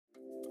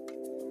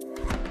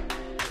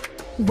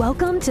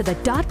Welcome to the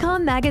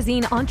DotCom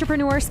Magazine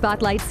Entrepreneur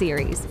Spotlight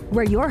Series,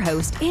 where your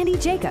host, Andy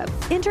Jacob,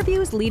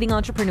 interviews leading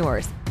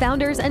entrepreneurs,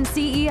 founders, and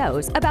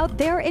CEOs about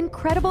their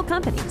incredible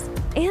companies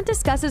and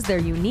discusses their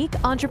unique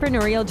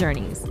entrepreneurial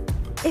journeys.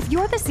 If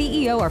you're the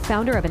CEO or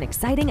founder of an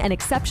exciting and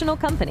exceptional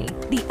company,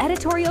 the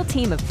editorial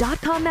team of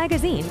DotCom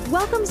Magazine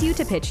welcomes you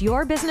to pitch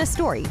your business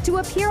story to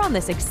appear on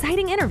this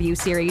exciting interview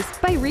series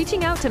by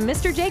reaching out to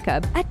Mr.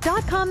 Jacob at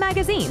DotCom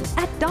Magazine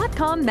at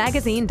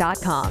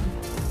dotcommagazine.com.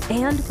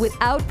 And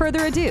without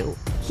further ado,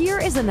 here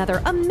is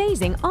another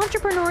amazing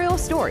entrepreneurial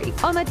story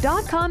on the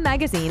DotCom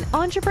Magazine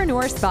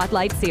Entrepreneur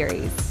Spotlight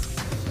Series.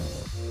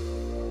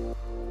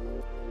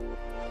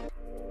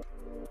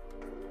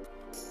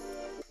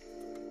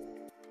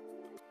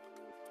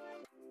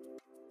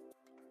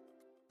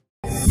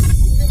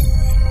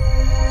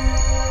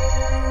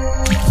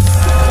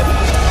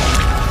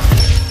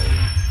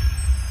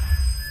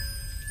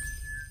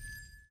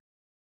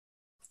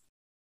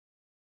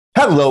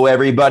 Hello,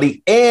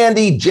 everybody.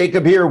 Andy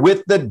Jacob here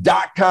with the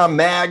DotCom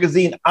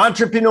Magazine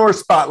Entrepreneur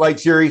Spotlight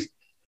Series.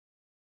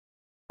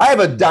 I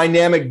have a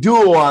dynamic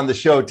duo on the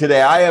show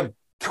today. I have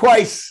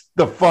twice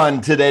the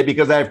fun today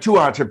because I have two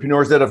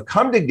entrepreneurs that have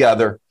come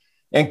together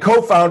and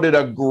co-founded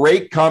a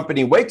great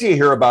company. Wait till you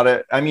hear about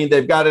it. I mean,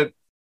 they've got a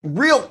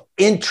real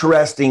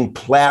interesting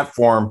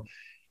platform.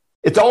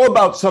 It's all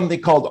about something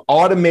called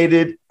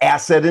automated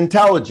asset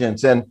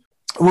intelligence. And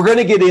we're going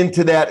to get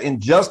into that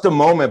in just a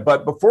moment.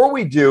 But before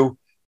we do,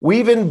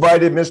 we've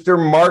invited Mr.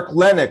 Marc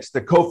Lennox,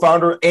 the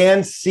co-founder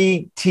and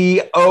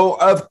CTO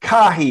of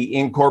Kahi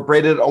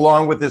Incorporated,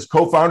 along with his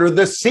co-founder,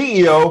 the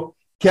CEO,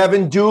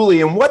 Kevin Dooley.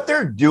 And what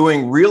they're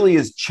doing really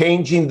is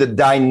changing the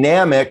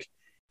dynamic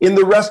in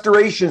the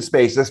restoration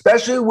space,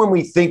 especially when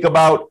we think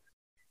about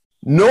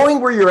knowing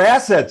where your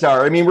assets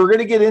are. I mean, we're going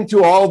to get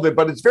into all of it,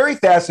 but it's very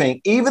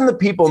fascinating. Even the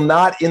people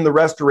not in the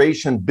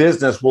restoration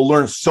business will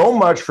learn so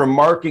much from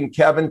Marc and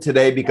Kevin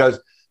today,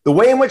 because the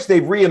way in which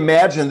they've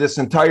reimagined this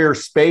entire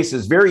space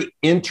is very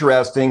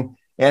interesting.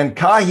 And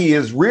Kahi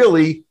is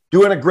really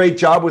doing a great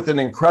job with an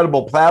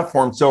incredible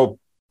platform. So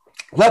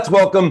let's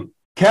welcome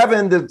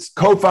Kevin, the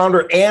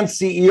co-founder and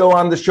CEO,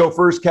 on the show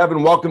first.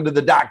 Kevin, welcome to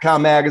the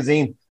DotCom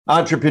Magazine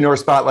Entrepreneur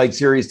Spotlight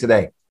Series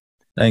today.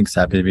 Thanks.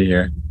 Happy to be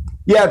here.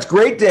 Yeah, it's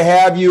great to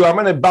have you. I'm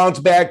going to bounce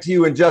back to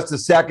you in just a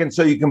second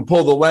so you can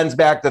pull the lens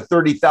back to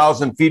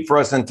 30,000 feet for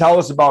us and tell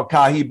us about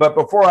Kahi. But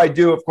before I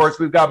do, of course,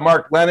 we've got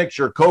Marc Lennox,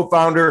 your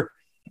co-founder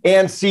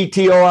and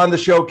CTO, on the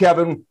show.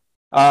 Kevin,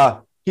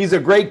 he's a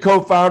great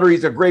co-founder.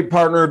 He's a great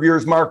partner of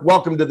yours. Marc,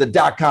 welcome to the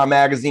DotCom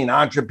Magazine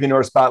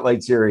Entrepreneur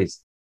Spotlight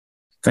Series.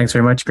 Thanks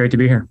very much. Great to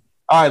be here.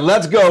 All right,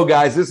 let's go,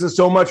 guys. This is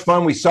so much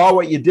fun. We saw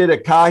what you did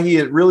at Kahi.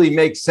 It really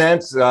makes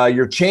sense.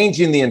 You're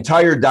changing the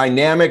entire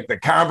dynamic, the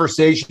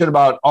conversation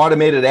about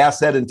automated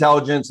asset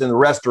intelligence in the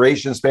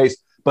restoration space.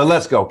 But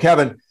let's go.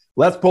 Kevin,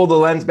 let's pull the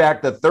lens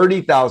back to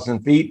 30,000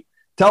 feet.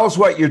 Tell us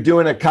what you're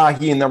doing at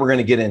Kahi, and then we're going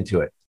to get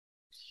into it.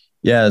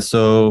 Yeah,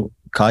 so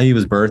Kahi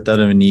was birthed out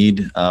of a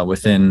need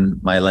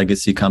within my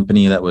legacy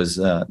company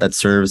that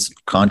serves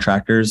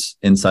contractors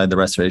inside the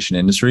restoration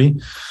industry.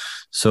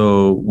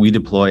 So we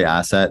deploy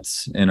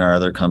assets in our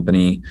other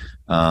company,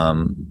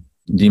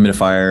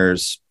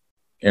 dehumidifiers,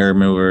 air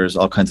movers,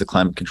 all kinds of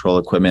climate control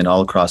equipment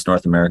all across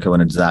North America when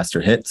a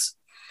disaster hits.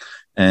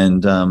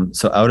 And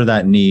so out of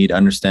that need,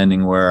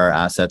 understanding where our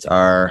assets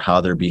are,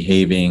 how they're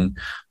behaving,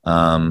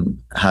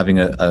 having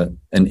an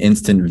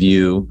instant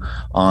view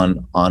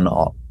on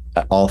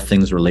all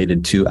things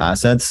related to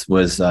assets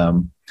was a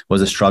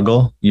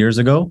struggle years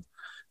ago.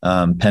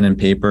 Pen and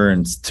paper,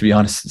 and to be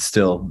honest, it's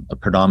still a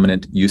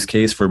predominant use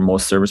case for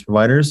most service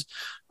providers.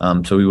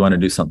 So we want to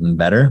do something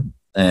better.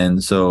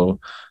 And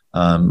so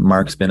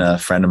Marc's been a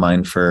friend of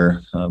mine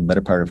for a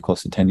better part of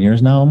close to 10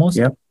 years now, almost.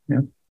 Yep.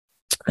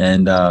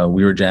 And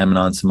we were jamming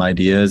on some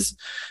ideas,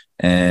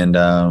 and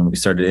we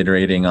started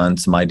iterating on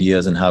some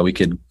ideas and how we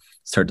could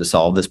start to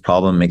solve this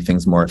problem, make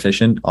things more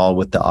efficient, all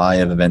with the eye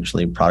of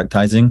eventually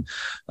productizing,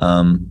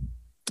 a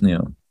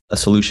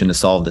solution to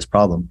solve this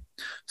problem.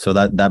 So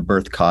that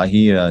birthed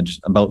Kahi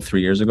just about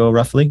 3 years ago,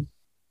 roughly.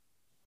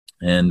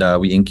 And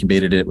we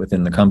incubated it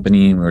within the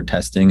company, and we were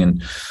testing,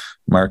 and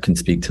Marc can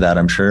speak to that,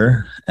 I'm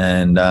sure.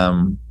 And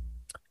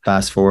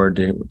fast forward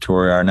to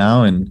where we are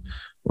now, and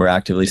we're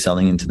actively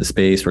selling into the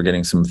space. We're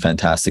getting some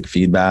fantastic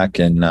feedback,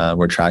 and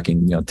we're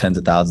tracking, tens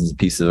of thousands of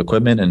pieces of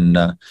equipment,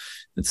 and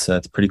it's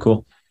pretty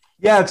cool.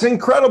 Yeah, it's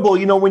incredible.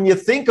 When you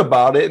think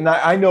about it, and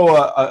I know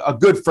a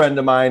good friend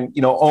of mine,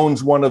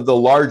 owns one of the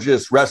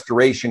largest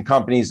restoration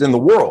companies in the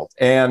world.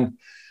 And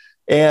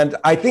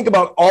I think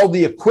about all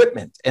the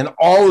equipment and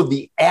all of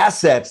the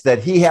assets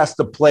that he has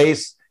to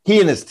place, he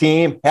and his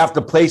team have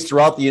to place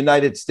throughout the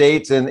United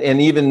States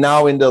and even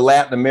now into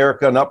Latin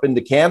America and up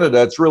into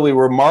Canada. It's really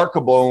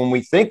remarkable when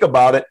we think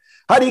about it.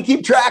 How do you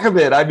keep track of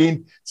it? I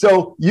mean,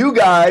 so you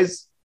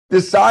guys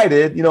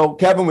decided,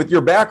 Kevin, with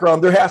your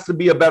background, there has to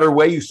be a better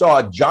way. You saw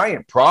a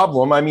giant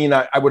problem. I mean,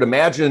 I would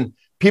imagine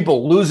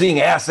people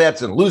losing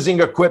assets and losing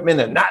equipment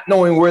and not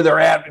knowing where they're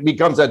at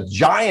becomes a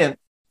giant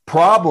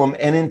problem.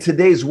 And in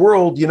today's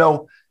world,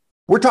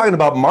 we're talking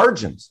about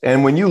margins.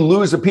 And when you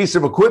lose a piece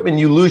of equipment,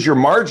 you lose your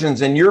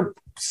margins, and your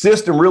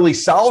system really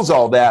solves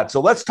all that.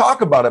 So let's talk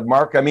about it,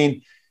 Marc. I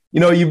mean,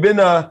 you've been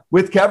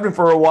with Kevin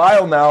for a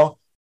while now.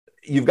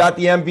 You've got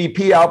the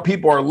MVP out.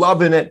 People are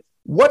loving it.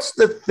 What's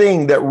the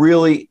thing that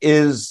really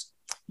is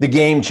the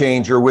game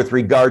changer with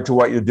regard to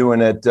what you're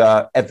doing at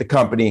the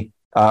company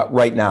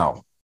right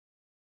now?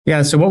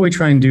 Yeah. So what we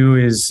try and do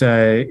is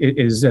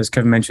as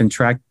Kevin mentioned,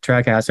 track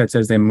assets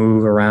as they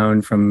move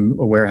around from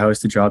a warehouse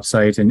to job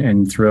site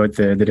and throughout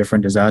the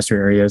different disaster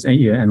areas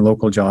and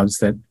local jobs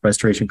that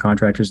restoration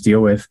contractors deal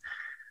with.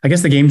 I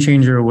guess the game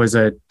changer was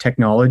a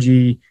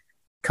technology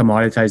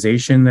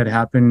commoditization that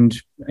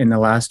happened in the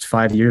last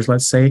 5 years,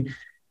 let's say.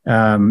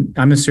 I'm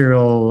a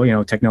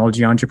serial,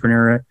 technology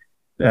entrepreneur.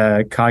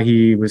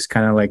 Kahi was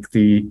kind of like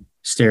the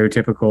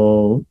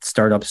stereotypical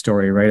startup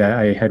story, right?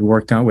 I had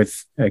worked on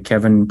with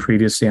Kevin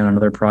previously on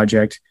another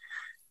project,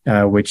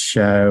 which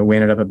we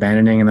ended up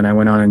abandoning. And then I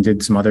went on and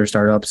did some other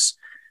startups.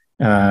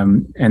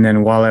 And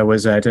then while I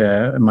was at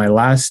my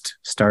last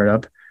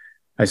startup,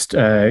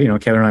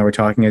 Kevin and I were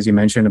talking, as you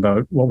mentioned,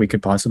 about what we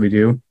could possibly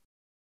do.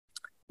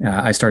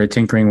 I started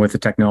tinkering with the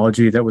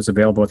technology that was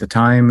available at the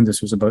time.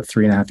 This was about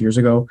 3.5 years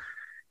ago.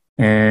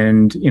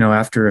 And,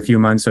 after a few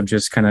months of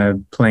just kind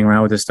of playing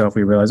around with this stuff,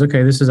 we realized,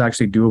 okay, this is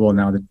actually doable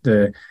now.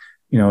 The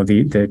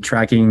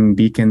tracking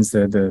beacons,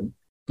 the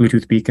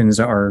Bluetooth beacons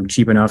are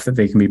cheap enough that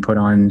they can be put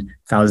on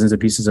thousands of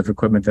pieces of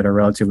equipment that are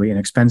relatively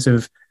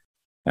inexpensive.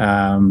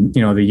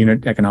 The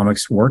unit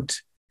economics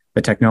worked,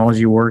 the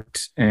technology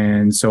worked.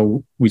 And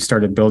so we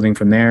started building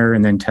from there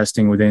and then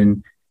testing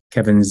within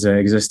Kevin's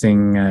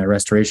existing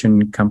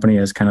restoration company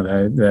as kind of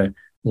the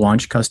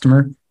launch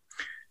customer.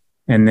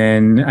 And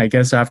then I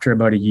guess after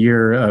about a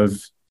year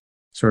of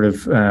sort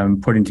of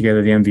putting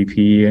together the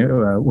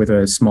MVP with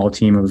a small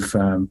team of,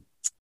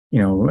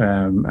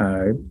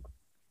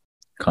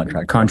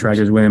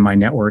 contractors within my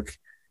network,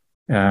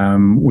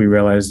 we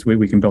realized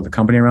we can build a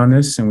company around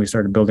this. And we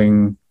started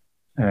building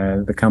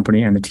the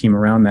company and the team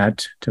around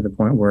that to the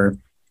point where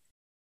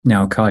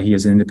now Kahi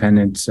is an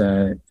independent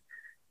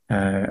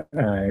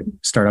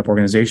startup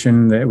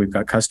organization that we've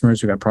got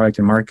customers, we've got product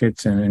and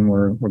market, and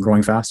we're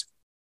growing fast.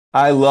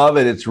 I love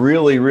it. It's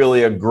really,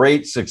 really a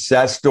great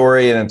success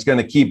story, and it's going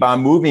to keep on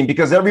moving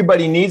because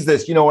everybody needs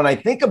this. When I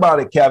think about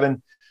it,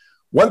 Kevin,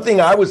 one thing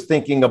I was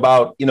thinking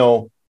about,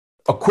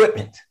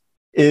 equipment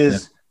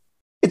is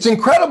it's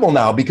incredible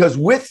now because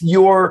with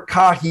your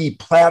Kahi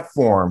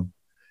platform,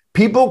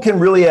 people can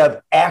really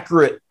have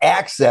accurate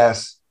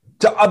access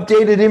to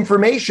updated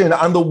information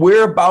on the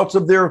whereabouts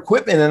of their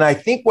equipment. And I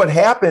think what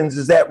happens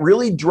is that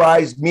really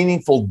drives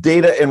meaningful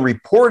data and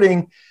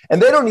reporting,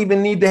 and they don't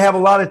even need to have a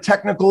lot of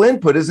technical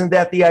input. Isn't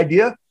that the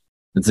idea?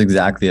 That's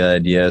exactly the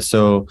idea.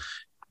 So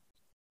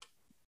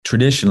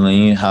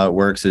traditionally, how it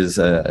works is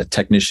a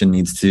technician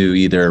needs to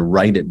either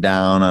write it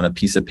down on a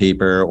piece of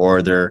paper,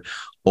 or they're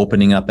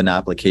opening up an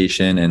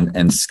application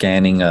and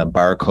scanning a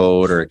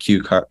barcode or a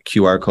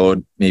QR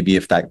code. Maybe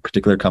if that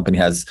particular company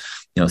has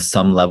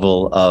some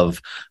level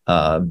of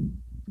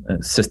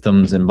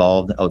systems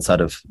involved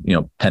outside of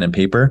pen and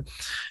paper.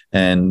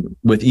 And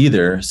with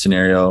either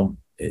scenario,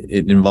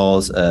 it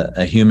involves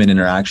a human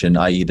interaction,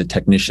 i.e. the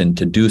technician,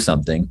 to do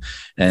something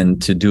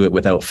and to do it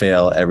without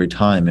fail every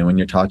time. And when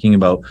you're talking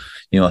about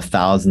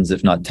thousands,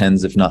 if not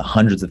tens, if not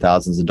hundreds of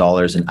thousands of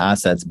dollars in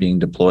assets being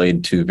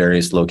deployed to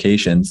various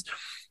locations,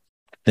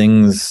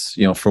 things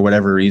for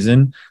whatever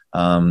reason,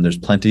 there's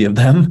plenty of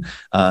them,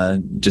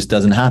 just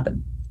doesn't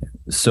happen.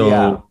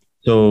 So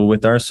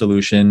with our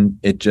solution,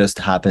 it just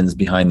happens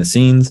behind the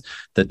scenes.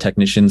 The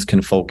technicians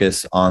can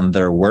focus on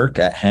their work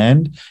at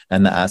hand,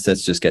 and the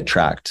assets just get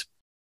tracked.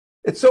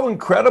 It's so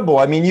incredible.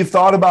 I mean, you've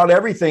thought about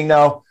everything.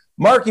 Now,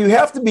 Marc, you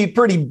have to be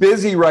pretty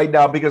busy right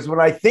now because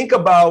when I think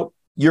about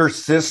your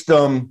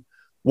system,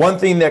 one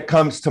thing that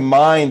comes to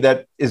mind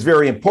that is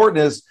very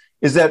important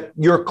is that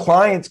your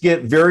clients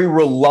get very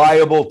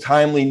reliable,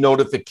 timely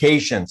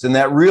notifications, and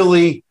that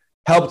really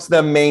helps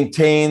them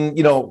maintain,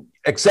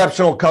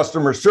 exceptional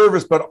customer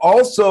service, but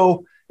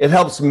also it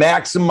helps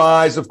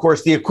maximize, of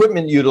course, the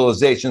equipment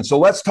utilization. So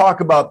let's talk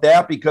about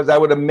that, because I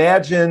would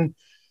imagine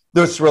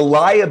this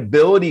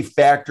reliability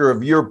factor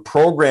of your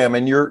program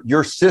and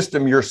your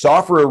system, your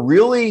software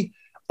really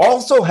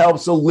also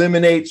helps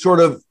eliminate sort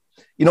of,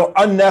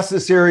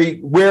 unnecessary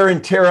wear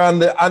and tear on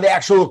the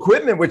actual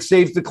equipment, which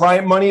saves the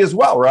client money as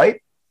well,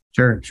 right?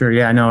 Sure.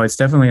 Yeah, no, it's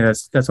definitely,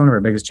 that's one of our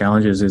biggest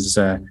challenges is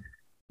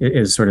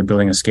sort of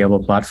building a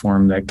scalable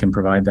platform that can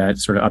provide that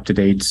sort of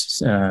up-to-date,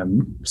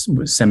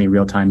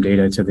 semi-real-time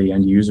data to the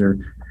end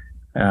user.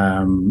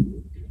 There's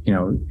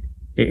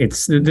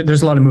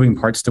a lot of moving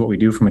parts to what we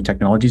do from a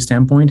technology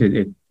standpoint.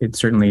 It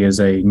certainly is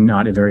a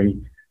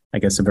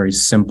very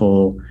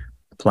simple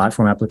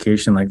platform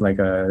application like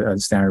a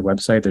standard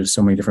website. There's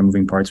so many different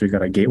moving parts. We've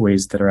got our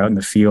gateways that are out in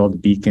the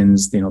field,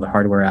 beacons, the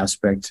hardware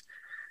aspect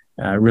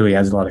really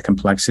adds a lot of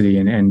complexity,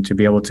 and to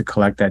be able to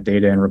collect that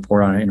data and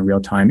report on it in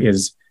real time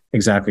is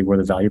exactly where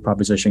the value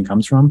proposition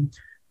comes from.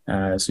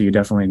 So you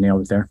definitely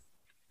nailed it there.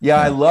 Yeah,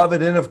 I love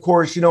it. And of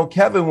course,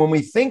 Kevin, when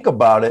we think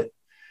about it,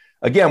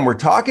 again, we're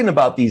talking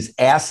about these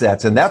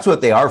assets, and that's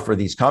what they are for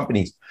these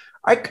companies.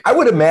 I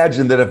would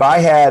imagine that if I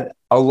had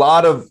a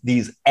lot of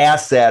these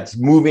assets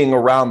moving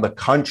around the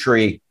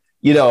country,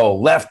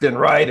 left and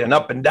right and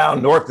up and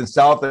down, north and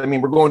south. I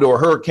mean, we're going to a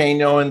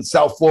hurricane, in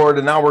South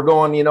Florida. Now we're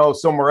going,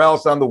 somewhere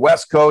else on the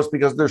West Coast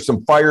because there's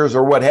some fires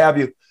or what have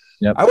you.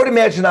 Yep. I would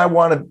imagine I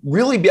want to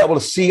really be able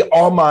to see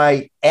all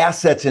my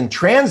assets in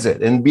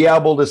transit and be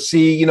able to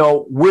see,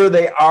 where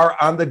they are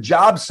on the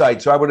job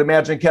site. So I would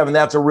imagine, Kevin,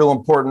 that's a real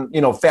important,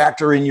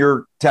 factor in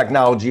your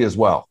technology as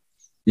well.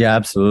 Yeah,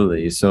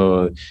 absolutely.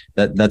 So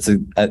that's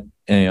at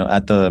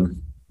the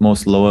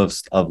most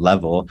lowest of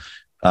level.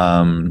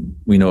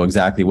 We know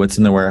exactly what's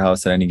in the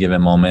warehouse at any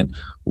given moment,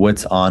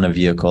 what's on a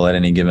vehicle at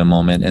any given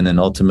moment, and then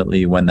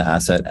ultimately when the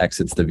asset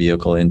exits the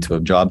vehicle into a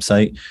job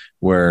site,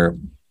 where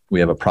we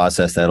have a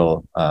process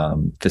that'll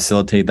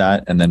facilitate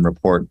that and then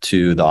report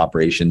to the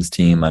operations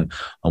team on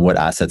what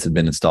assets have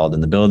been installed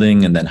in the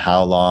building and then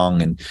how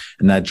long. And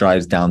that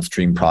drives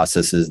downstream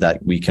processes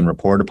that we can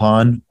report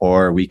upon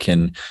or we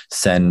can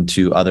send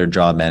to other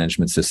job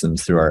management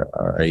systems through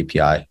our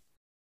API.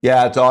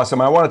 Yeah, it's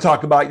awesome. I want to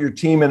talk about your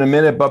team in a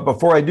minute. But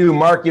before I do,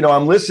 Marc,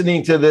 I'm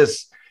listening to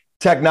this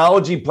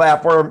technology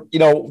platform.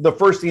 The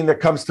first thing that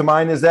comes to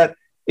mind is that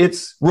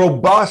it's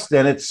robust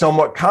and it's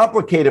somewhat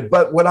complicated.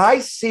 But what I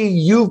see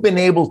you've been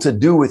able to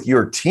do with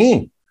your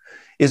team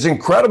is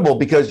incredible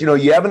because,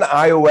 you have an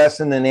iOS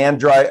and an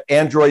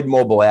Android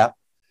mobile app,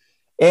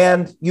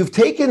 and you've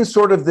taken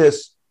sort of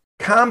this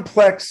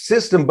complex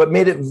system, but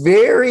made it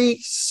very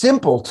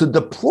simple to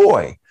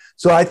deploy.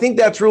 So I think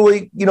that's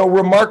really,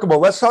 remarkable.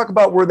 Let's talk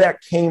about where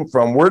that came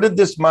from. Where did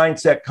this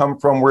mindset come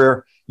from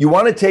where you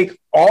want to take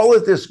all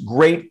of this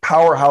great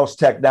powerhouse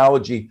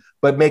technology,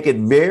 but make it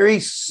very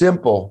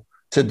simple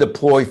to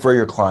deploy for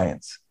your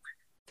clients?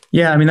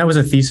 Yeah, I mean, that was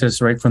a thesis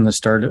right from the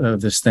start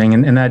of this thing.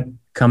 And that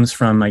comes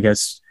from, I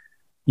guess,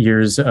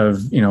 years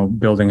of,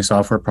 building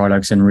software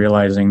products and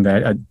realizing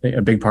that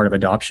a big part of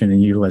adoption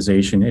and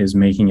utilization is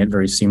making it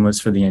very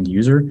seamless for the end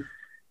user.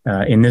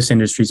 In this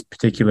industry,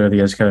 particularly,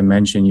 as Kevin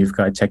mentioned, you've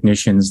got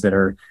technicians that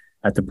are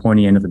at the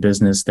pointy end of the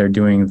business. They're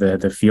doing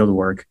the field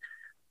work.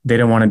 They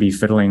don't want to be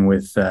fiddling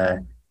with,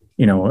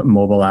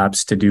 mobile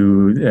apps to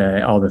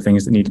do all the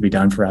things that need to be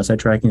done for asset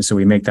tracking. So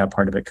we make that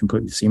part of it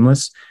completely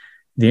seamless.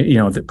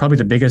 Probably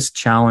the biggest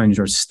challenge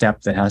or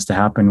step that has to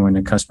happen when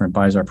a customer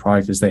buys our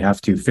product is they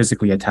have to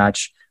physically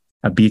attach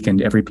a beacon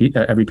to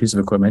every piece of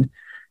equipment,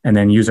 and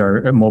then use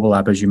our mobile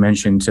app, as you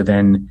mentioned, to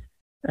then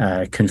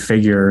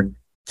configure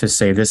to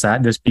say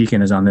this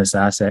beacon is on this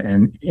asset.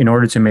 And in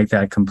order to make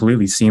that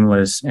completely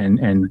seamless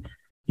and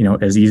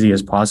as easy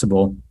as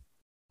possible,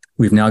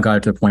 we've now got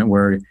it to the point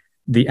where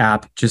the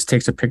app just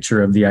takes a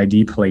picture of the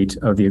ID plate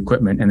of the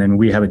equipment, and then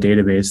we have a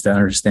database that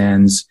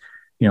understands,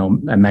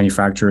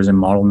 manufacturers and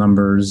model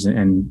numbers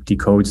and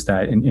decodes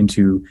that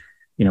into,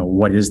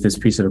 what is this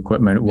piece of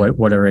equipment?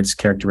 What are its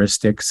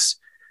characteristics?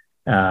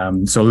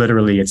 So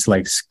literally, it's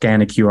like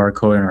scan a QR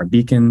code on our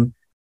beacon,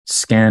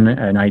 scan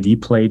an ID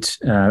plate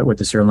with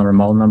the serial number,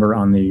 model number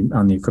on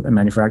the equipment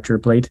manufacturer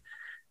plate,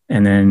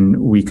 and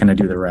then we kind of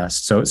do the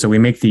rest. So we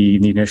make the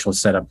initial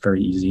setup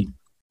very easy.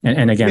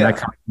 And again, that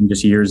comes from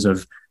just years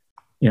of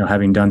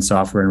having done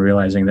software and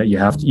realizing that you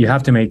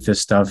have to make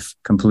this stuff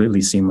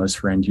completely seamless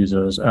for end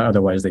users.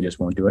 Otherwise, they just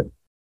won't do it.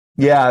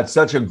 Yeah, it's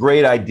such a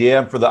great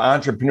idea for the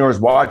entrepreneurs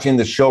watching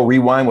the show.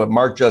 Rewind what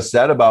Marc just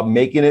said about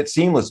making it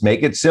seamless,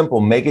 make it simple,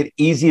 make it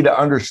easy to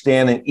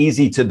understand and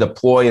easy to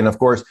deploy. And of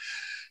course,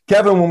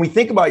 Kevin, when we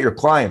think about your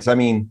clients, I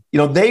mean,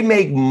 they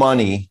make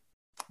money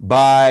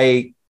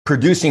by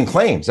producing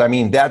claims. I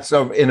mean, that's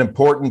an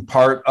important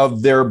part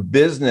of their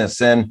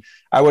business. And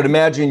I would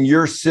imagine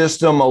your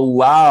system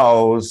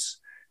allows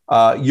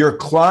your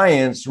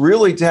clients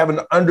really to have an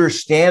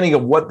understanding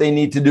of what they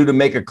need to do to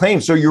make a claim.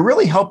 So you're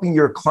really helping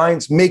your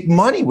clients make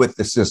money with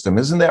the system.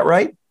 Isn't that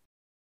right?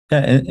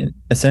 Yeah,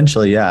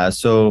 essentially, yeah.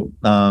 So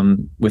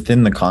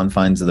within the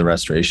confines of the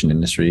restoration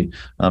industry,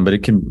 but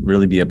it can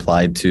really be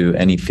applied to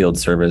any field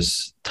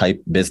service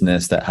type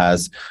business that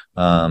has,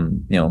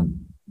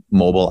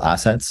 mobile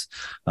assets.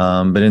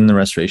 But in the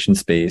restoration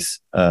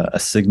space, a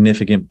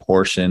significant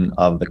portion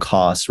of the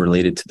costs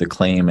related to the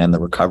claim and the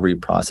recovery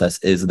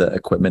process is the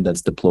equipment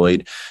that's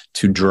deployed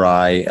to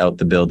dry out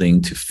the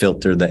building, to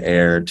filter the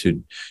air,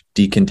 to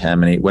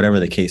decontaminate, whatever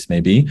the case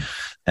may be.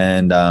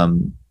 And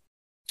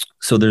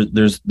so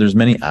there's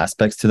many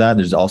aspects to that.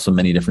 There's also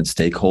many different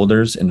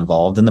stakeholders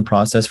involved in the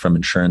process, from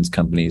insurance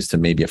companies to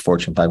maybe a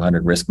Fortune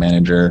 500 risk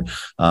manager.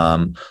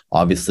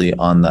 Obviously,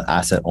 on the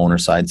asset owner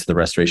side, so the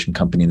restoration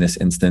company in this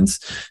instance,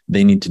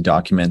 they need to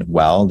document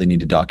well. They need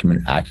to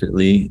document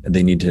accurately.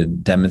 They need to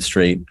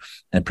demonstrate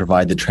and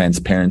provide the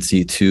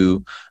transparency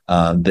to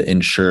the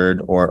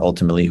insured, or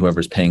ultimately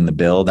whoever's paying the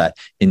bill, that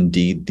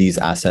indeed these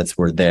assets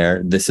were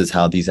there. This is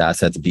how these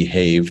assets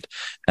behaved.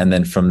 And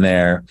then from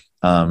there,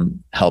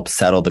 help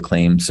settle the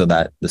claim so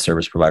that the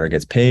service provider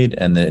gets paid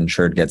and the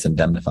insured gets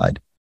indemnified.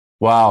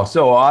 Wow,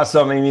 so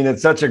awesome. I mean,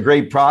 it's such a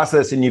great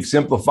process, and you've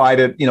simplified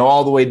it,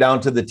 all the way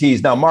down to the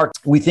T's. Now, Marc,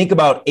 we think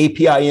about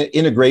API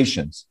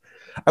integrations.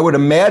 I would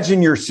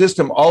imagine your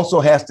system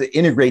also has to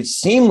integrate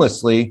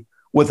seamlessly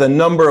with a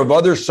number of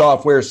other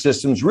software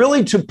systems,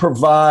 really to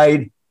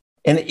provide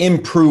an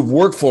improved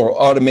workflow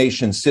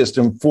automation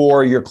system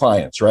for your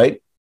clients,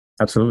 right?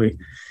 Absolutely.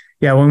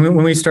 Yeah, when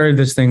we started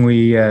this thing,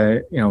 we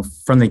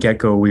from the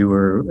get-go, we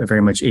were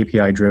very much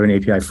API driven,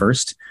 API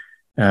first.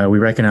 We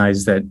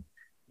recognized that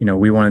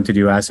we wanted to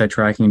do asset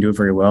tracking, do it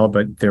very well,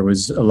 but there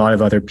was a lot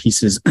of other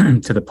pieces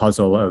to the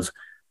puzzle of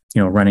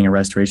running a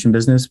restoration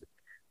business.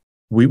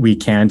 We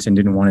can't and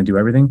didn't want to do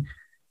everything.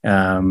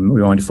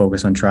 We wanted to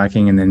focus on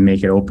tracking and then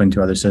make it open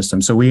to other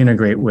systems. So we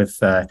integrate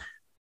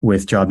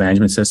with job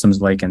management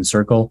systems like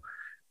Encircle.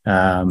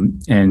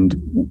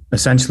 And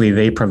essentially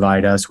they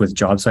provide us with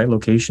job site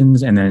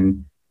locations, and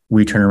then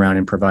we turn around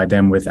and provide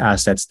them with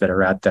assets that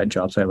are at that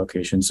job site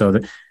location. So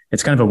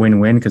it's kind of a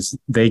win-win because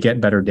they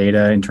get better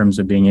data in terms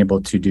of being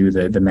able to do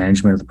the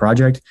management of the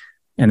project.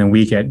 And then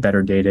we get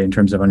better data in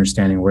terms of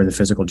understanding where the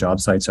physical job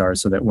sites are,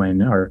 so that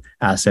when our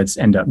assets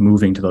end up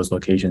moving to those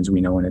locations,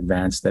 we know in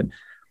advance that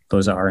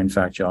those are in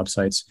fact job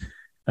sites.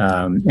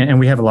 And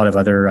we have a lot of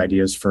other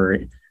ideas for,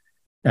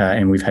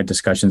 and we've had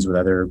discussions with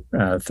other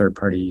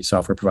third-party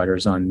software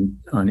providers on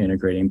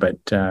integrating, but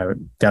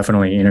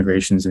definitely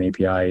integrations and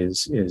API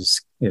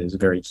is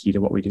very key to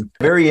what we do.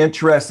 Very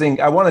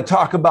interesting. I want to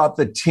talk about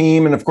the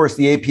team, and of course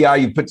the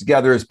API you put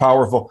together is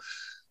powerful.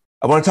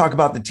 I want to talk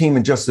about the team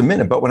in just a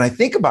minute, but when I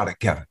think about it,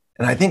 Kevin,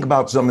 and I think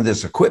about some of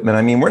this equipment,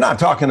 I mean, we're not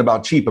talking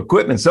about cheap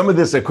equipment. Some of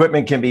this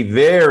equipment can be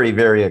very,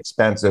 very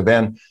expensive.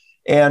 And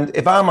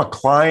if I'm a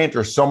client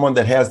or someone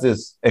that has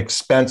this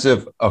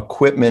expensive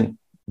equipment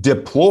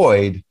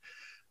deployed,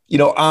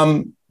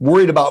 I'm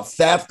worried about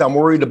theft. I'm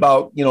worried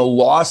about,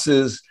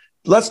 losses.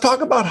 Let's talk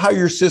about how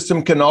your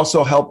system can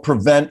also help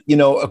prevent,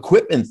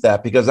 equipment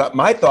theft, because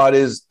my thought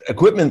is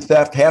equipment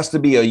theft has to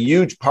be a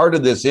huge part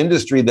of this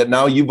industry that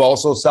now you've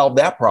also solved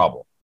that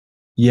problem.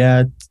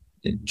 Yeah.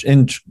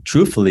 And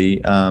truthfully,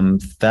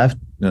 theft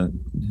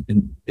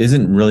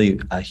isn't really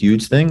a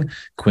huge thing.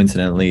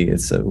 Coincidentally,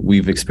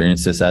 we've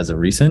experienced this as of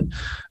recent.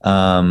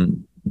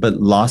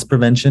 But loss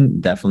prevention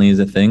definitely is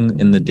a thing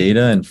in the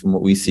data. And from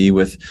what we see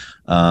with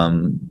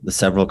the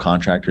several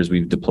contractors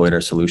we've deployed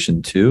our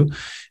solution to,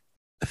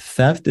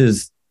 theft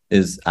is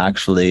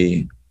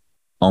actually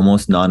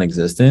almost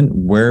non-existent.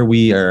 Where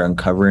we are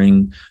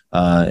uncovering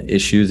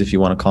issues, if you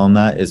want to call them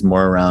that, is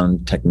more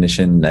around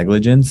technician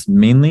negligence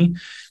mainly,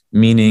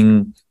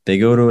 meaning they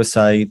go to a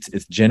site,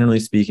 it's generally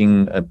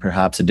speaking,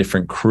 perhaps a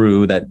different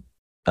crew that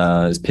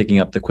is picking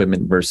up the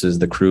equipment versus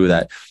the crew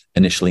that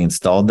initially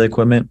installed the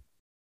equipment.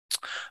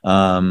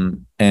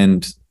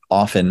 And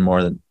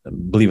often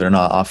believe it or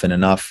not, often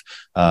enough,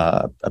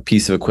 a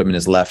piece of equipment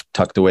is left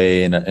tucked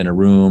away in a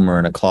room or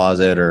in a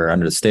closet or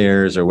under the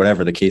stairs or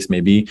whatever the case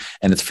may be,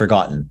 and it's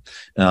forgotten.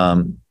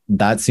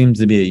 That seems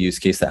to be a use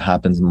case that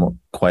happens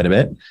quite a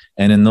bit.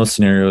 And in those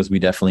scenarios, we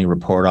definitely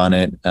report on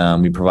it.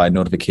 We provide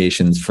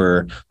notifications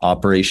for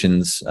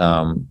operations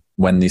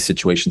when these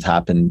situations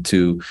happen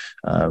to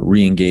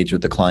re-engage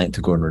with the client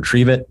to go and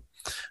retrieve it.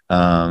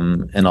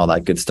 And all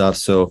that good stuff.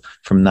 So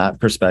from that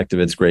perspective,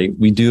 it's great.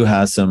 We do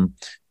have some,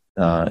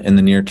 in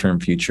the near term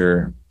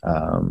future,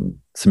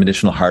 some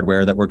additional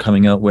hardware that we're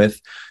coming out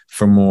with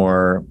for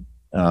more,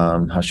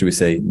 how should we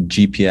say,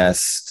 GPS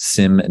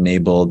SIM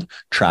enabled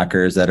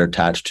trackers that are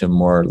attached to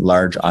more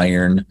large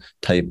iron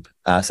type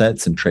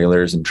assets and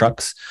trailers and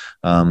trucks.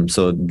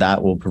 So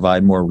that will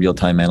provide more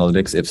real-time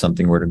analytics if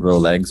something were to grow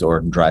legs or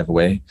drive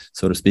away,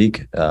 so to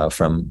speak,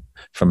 from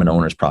an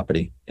owner's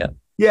property. Yeah.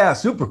 Yeah,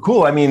 super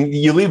cool. I mean,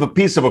 you leave a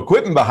piece of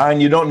equipment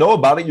behind, you don't know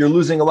about it, you're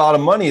losing a lot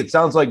of money. It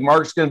sounds like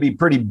Marc's going to be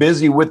pretty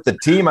busy with the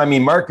team. I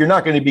mean, Marc, you're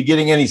not going to be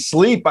getting any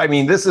sleep. I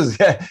mean,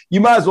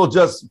 you might as well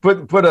just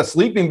put a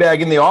sleeping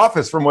bag in the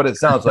office from what it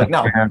sounds like.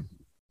 Now,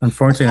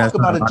 unfortunately,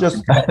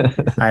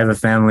 I have a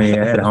family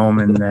at home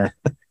and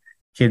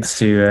kids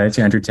to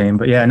entertain.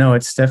 But yeah, no,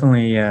 it's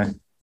definitely,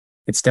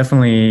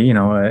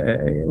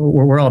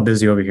 we're all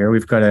busy over here.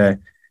 We've got a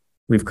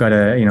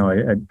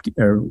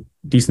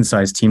decent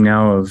sized team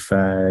now of,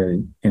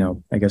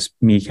 I guess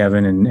me,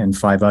 Kevin, and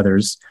 5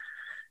 others,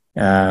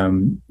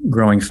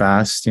 growing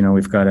fast.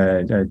 We've got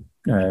a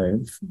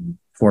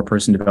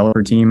 4-person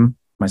developer team,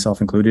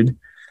 myself included.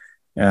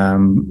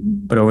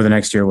 But over the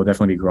next year, we'll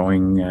definitely be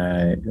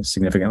growing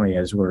significantly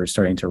as we're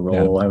starting to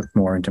roll out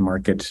more into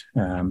market.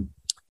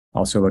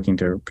 Also looking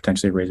to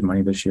potentially raise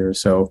money this year.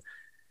 So,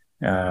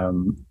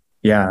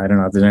 I don't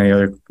know if there's any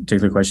other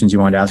particular questions you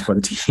wanted to ask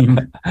about the team.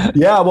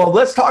 Yeah, well,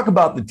 let's talk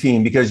about the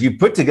team, because you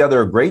put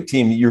together a great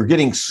team. You're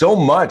getting so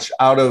much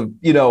out of,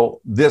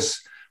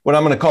 this, what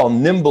I'm going to call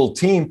nimble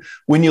team.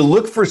 When you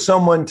look for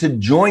someone to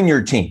join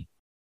your team,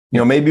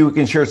 maybe we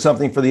can share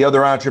something for the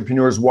other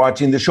entrepreneurs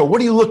watching the show.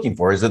 What are you looking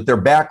for? Is it their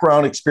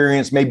background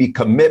experience, maybe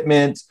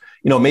commitment?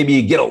 Maybe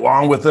you get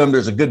along with them.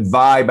 There's a good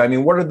vibe. I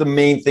mean, what are the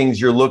main things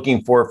you're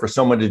looking for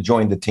someone to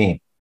join the team?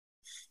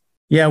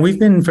 Yeah, we've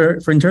been for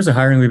in terms of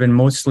hiring, we've been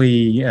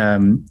mostly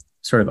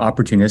sort of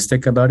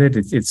opportunistic about it.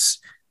 It's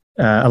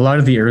a lot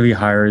of the early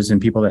hires and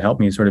people that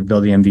helped me sort of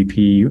build the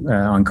MVP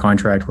on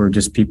contract were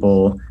just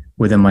people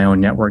within my own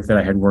network that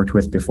I had worked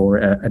with before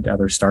at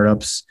other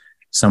startups.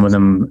 Some of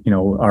them,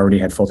 already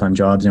had full-time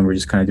jobs and were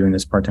just kind of doing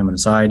this part-time on the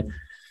side.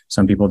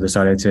 Some people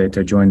decided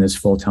to join this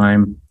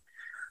full-time.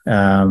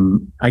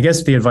 I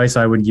guess the advice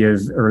I would give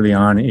early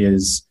on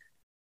is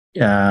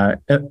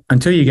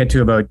until you get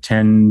to about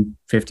 10,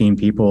 15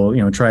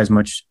 people, try as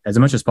much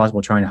as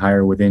possible, trying to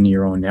hire within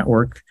your own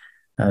network,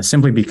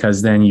 simply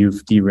because then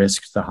you've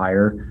de-risked the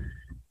hire.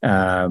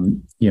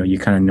 You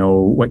kind of know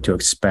what to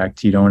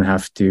expect. You don't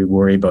have to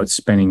worry about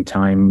spending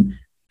time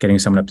getting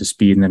someone up to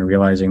speed and then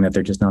realizing that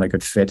they're just not a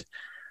good fit.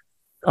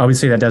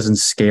 Obviously, that doesn't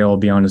scale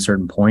beyond a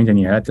certain point, and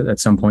at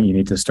some point you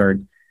need to start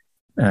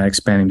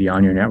expanding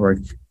beyond your network.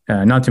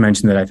 Not to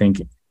mention that I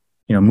think,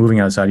 moving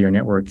outside of your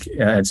network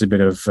adds a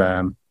bit of,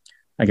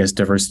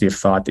 diversity of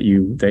thought that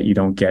you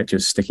don't get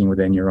just sticking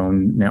within your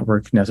own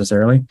network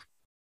necessarily.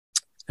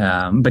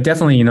 But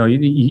definitely,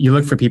 you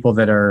look for people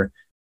that are,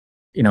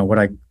 what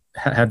I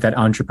have that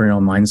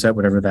entrepreneurial mindset,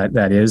 whatever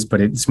that is.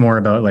 But it's more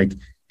about like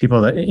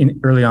people that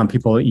early on,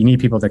 you need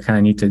people that kind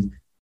of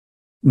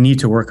need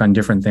to work on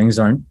different things,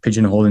 aren't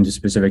pigeonholed into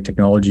specific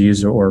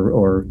technologies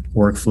or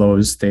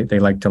workflows. They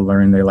like to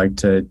learn. They like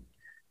to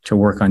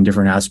work on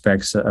different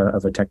aspects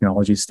of a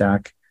technology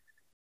stack.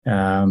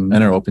 And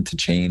are open to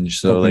change.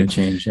 So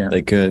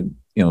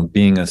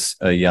being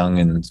a young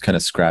and kind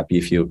of scrappy,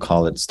 if you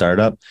call it,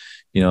 startup,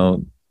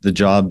 the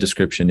job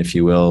description, if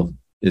you will,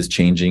 is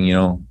changing,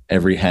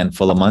 every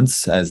handful of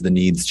months as the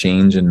needs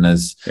change and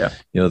as,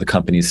 the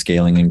company's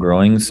scaling and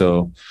growing.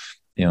 So,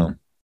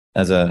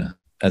 as a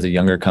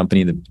younger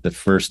company, the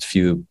first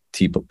few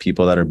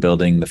people that are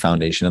building the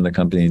foundation of the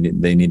company,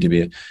 they need to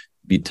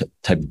be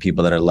type of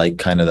people that are like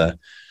kind of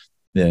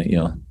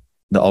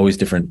the always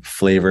different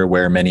flavor,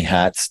 wear many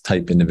hats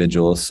type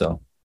individuals. So,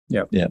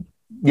 yeah.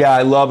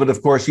 I love it.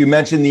 Of course, you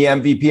mentioned the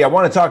MVP. I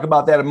want to talk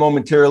about that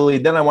momentarily.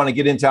 Then I want to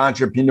get into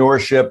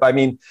entrepreneurship. I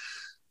mean,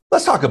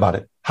 let's talk about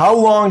it. How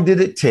long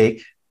did it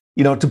take,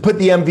 to put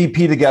the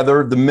MVP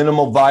together, the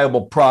minimal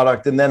viable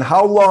product? And then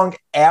how long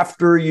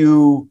after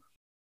you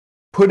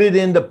put it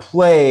into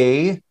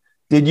play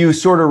did you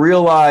sort of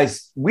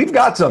realize we've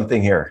got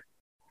something here?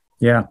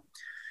 Yeah.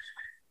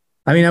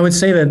 I mean, I would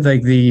say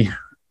that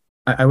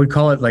I would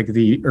call it like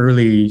the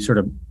early sort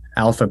of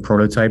alpha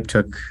prototype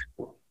took,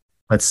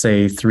 let's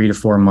say, 3 to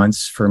 4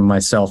 months for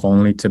myself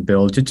only to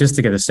build, just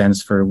to get a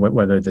sense for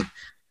whether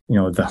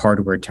the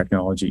hardware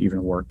technology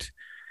even worked.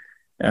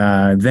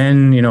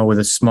 Then, with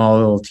a small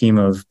little team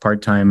of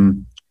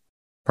part-time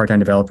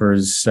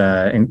developers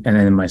and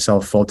then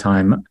myself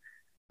full-time,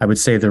 I would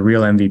say the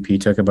real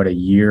MVP took about a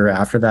year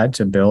after that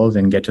to build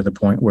and get to the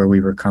point where we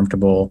were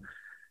comfortable,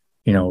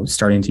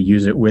 starting to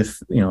use it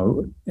with,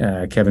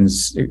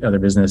 Kevin's other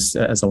business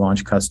as a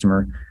launch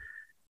customer.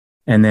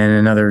 And then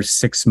another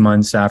 6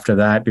 months after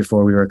that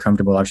before we were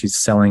comfortable actually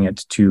selling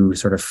it to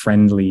sort of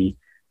friendly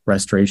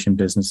restoration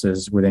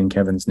businesses within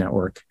Kevin's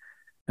network.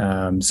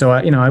 So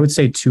I would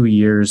say 2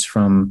 years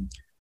from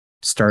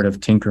start of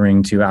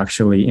tinkering to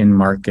actually in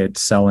market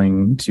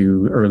selling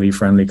to early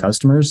friendly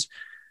customers,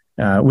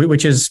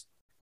 which is,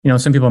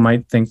 some people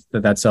might think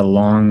that that's a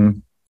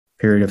long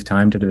period of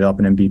time to develop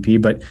an MVP,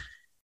 but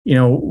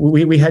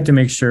we had to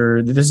make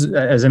sure that this is,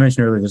 as I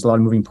mentioned earlier, there's a lot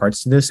of moving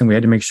parts to this, and we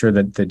had to make sure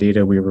that the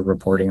data we were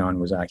reporting on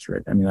was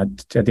accurate. I mean,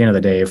 at the end of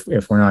the day,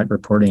 if we're not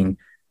reporting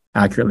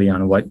accurately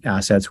on what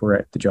assets were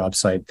at the job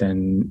site,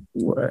 then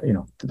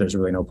there's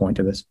really no point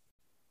to this.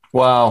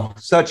 Wow,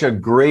 such a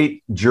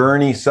great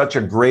journey, such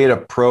a great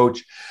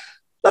approach.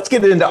 Let's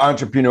get into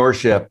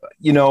entrepreneurship.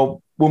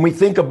 When we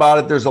think about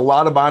it, there's a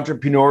lot of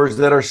entrepreneurs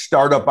that are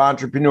startup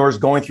entrepreneurs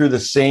going through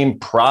the same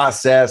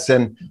process.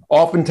 And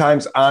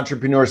oftentimes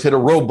entrepreneurs hit a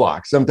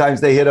roadblock.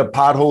 Sometimes they hit a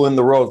pothole in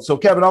the road. So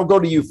Kevin, I'll go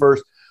to you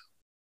first.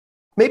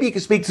 Maybe you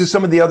can speak to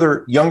some of the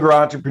other younger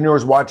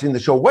entrepreneurs watching the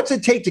show. What's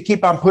it take to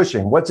keep on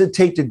pushing? What's it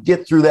take to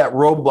get through that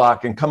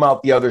roadblock and come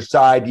out the other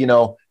side,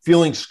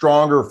 feeling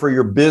stronger for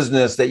your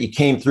business that you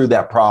came through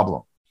that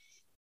problem?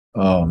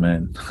 Oh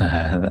man,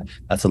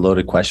 that's a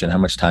loaded question. How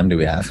much time do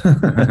we have?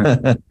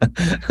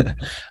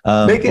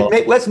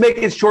 Let's make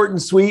it short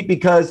and sweet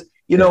because,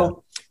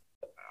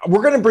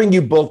 we're going to bring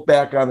you both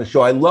back on the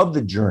show. I love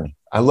the journey.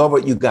 I love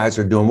what you guys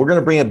are doing. We're going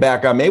to bring it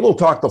back on. Maybe we'll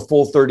talk the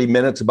full 30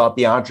 minutes about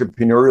the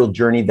entrepreneurial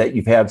journey that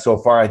you've had so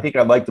far. I think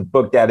I'd like to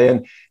book that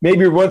in.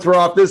 Maybe once we're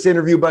off this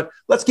interview, but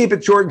let's keep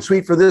it short and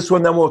sweet for this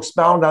one. Then we'll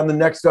expound on the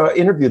next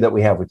interview that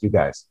we have with you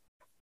guys.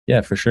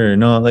 Yeah, for sure.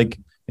 No,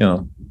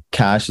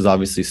 cash is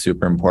obviously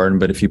super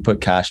important, but if you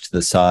put cash to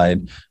the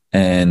side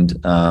and,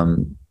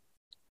 from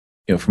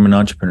an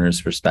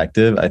entrepreneur's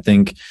perspective, I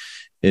think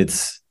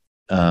it's,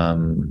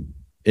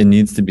 it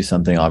needs to be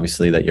something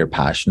obviously that you're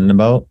passionate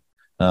about.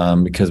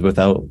 Because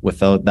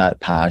without that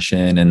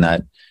passion and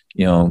that,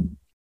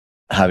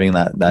 having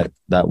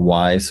that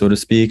why, so to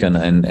speak,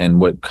 and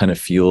what kind of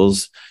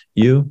fuels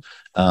you,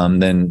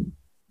 then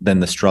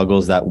the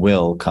struggles that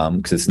will come,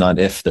 because it's not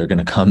if they're going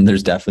to come,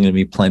 there's definitely going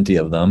to be plenty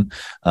of them,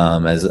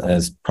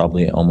 as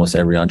probably almost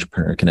every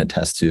entrepreneur can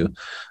attest to,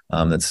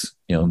 that's,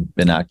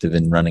 been active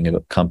in running a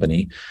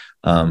company.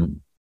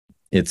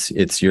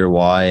 it's your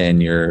why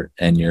and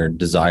your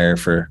desire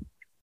for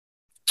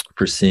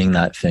seeing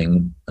that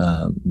thing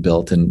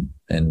built and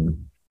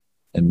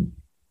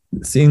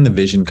seeing the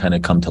vision kind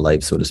of come to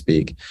life, so to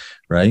speak,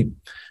 right?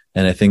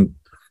 And I think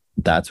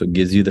that's what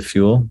gives you the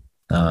fuel.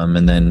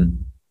 And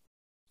then,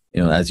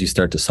 as you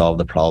start to solve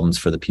the problems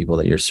for the people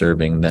that you're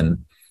serving,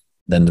 then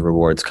the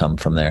rewards come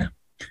from there.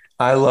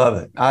 I love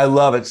it. I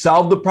love it.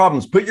 Solve the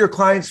problems. Put your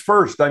clients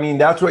first. I mean,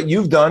 that's what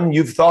you've done.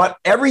 You've thought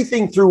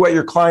everything through what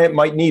your client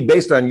might need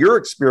based on your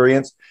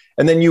experience,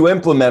 and then you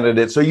implemented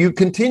it. So you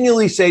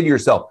continually say to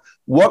yourself,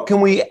 what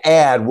can we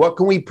add? What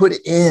can we put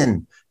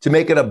in to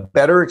make it a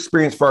better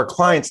experience for our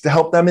clients to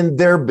help them in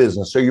their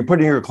business? So you're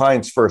putting your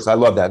clients first. I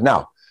love that.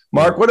 Now,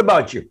 Marc, what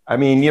about you? I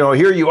mean,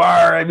 here you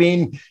are. I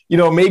mean,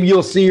 maybe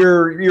you'll see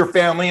your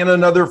family in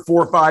another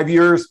 4 or 5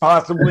 years,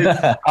 possibly.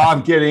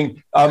 I'm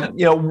kidding.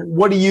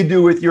 What do you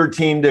do with your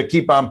team to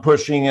keep on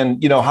pushing,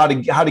 and how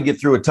to get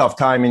through a tough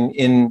time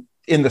in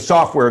the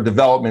software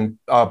development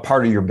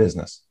part of your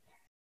business?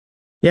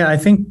 Yeah, I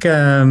think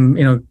Kevin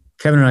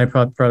and I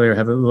probably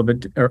have a little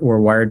bit,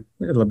 or wired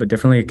a little bit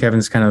differently.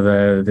 Kevin's kind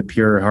of the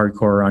pure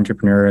hardcore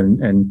entrepreneur,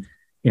 and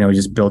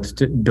just built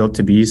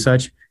to be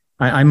such.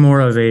 I'm more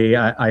of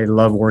I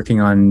love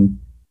working on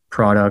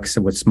products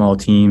with small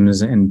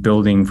teams and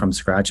building from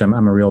scratch. I'm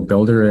a real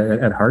builder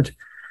at heart.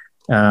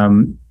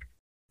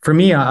 For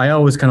me, I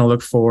always kind of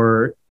look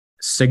for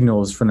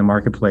signals from the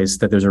marketplace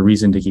that there's a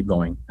reason to keep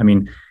going. I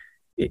mean,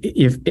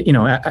 if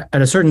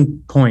at a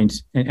certain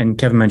point, and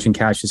Kevin mentioned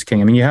cash is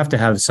king. I mean, you have to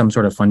have some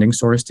sort of funding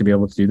source to be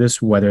able to do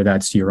this, whether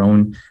that's your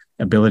own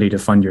ability to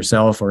fund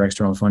yourself or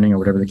external funding or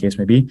whatever the case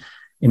may be.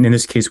 And in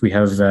this case, we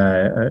have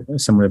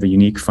somewhat of a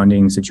unique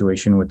funding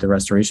situation with the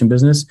restoration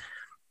business.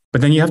 But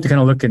then you have to kind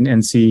of look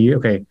and see,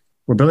 okay,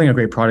 we're building a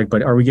great product,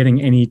 but are we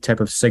getting any type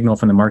of signal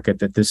from the market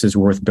that this is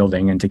worth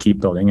building and to keep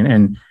building?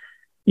 And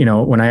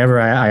whenever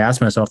I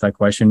ask myself that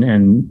question,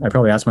 and I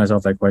probably ask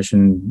myself that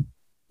question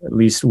at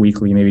least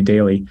weekly, maybe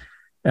daily,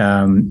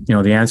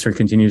 the answer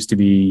continues to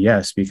be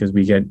yes, because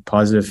we get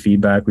positive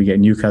feedback, we get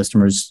new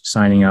customers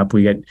signing up,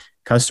 we get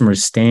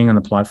customers staying on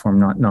the platform,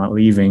 not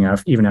leaving,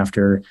 even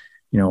after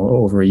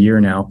over a year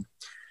now.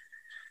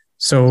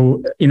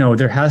 So,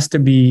 there has to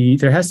be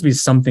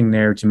something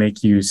there to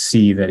make you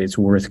see that it's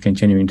worth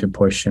continuing to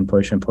push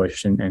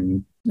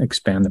and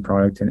expand the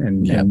product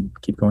and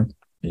keep going.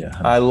 Yeah.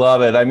 I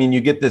love it. I mean,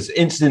 you get this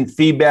instant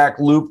feedback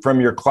loop from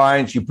your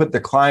clients. You put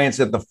the clients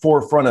at the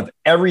forefront of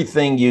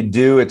everything you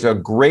do. It's a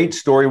great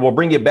story. We'll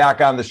bring you back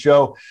on the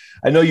show.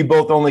 I know you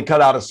both only cut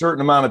out a certain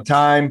amount of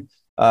time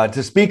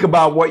to speak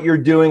about what you're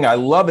doing. I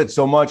love it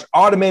so much.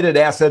 Automated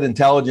asset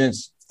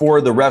intelligence for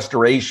the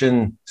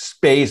restoration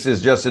space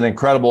is just an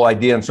incredible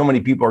idea. And so many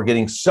people are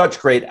getting such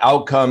great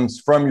outcomes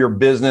from your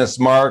business.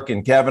 Marc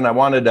and Kevin, I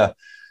wanted to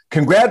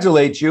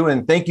congratulate you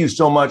and thank you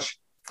so much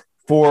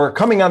for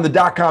coming on the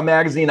DotCom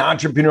Magazine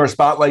Entrepreneur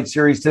Spotlight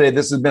Series today.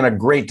 This has been a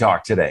great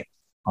talk today.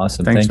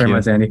 Awesome. Thanks very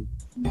much, Andy.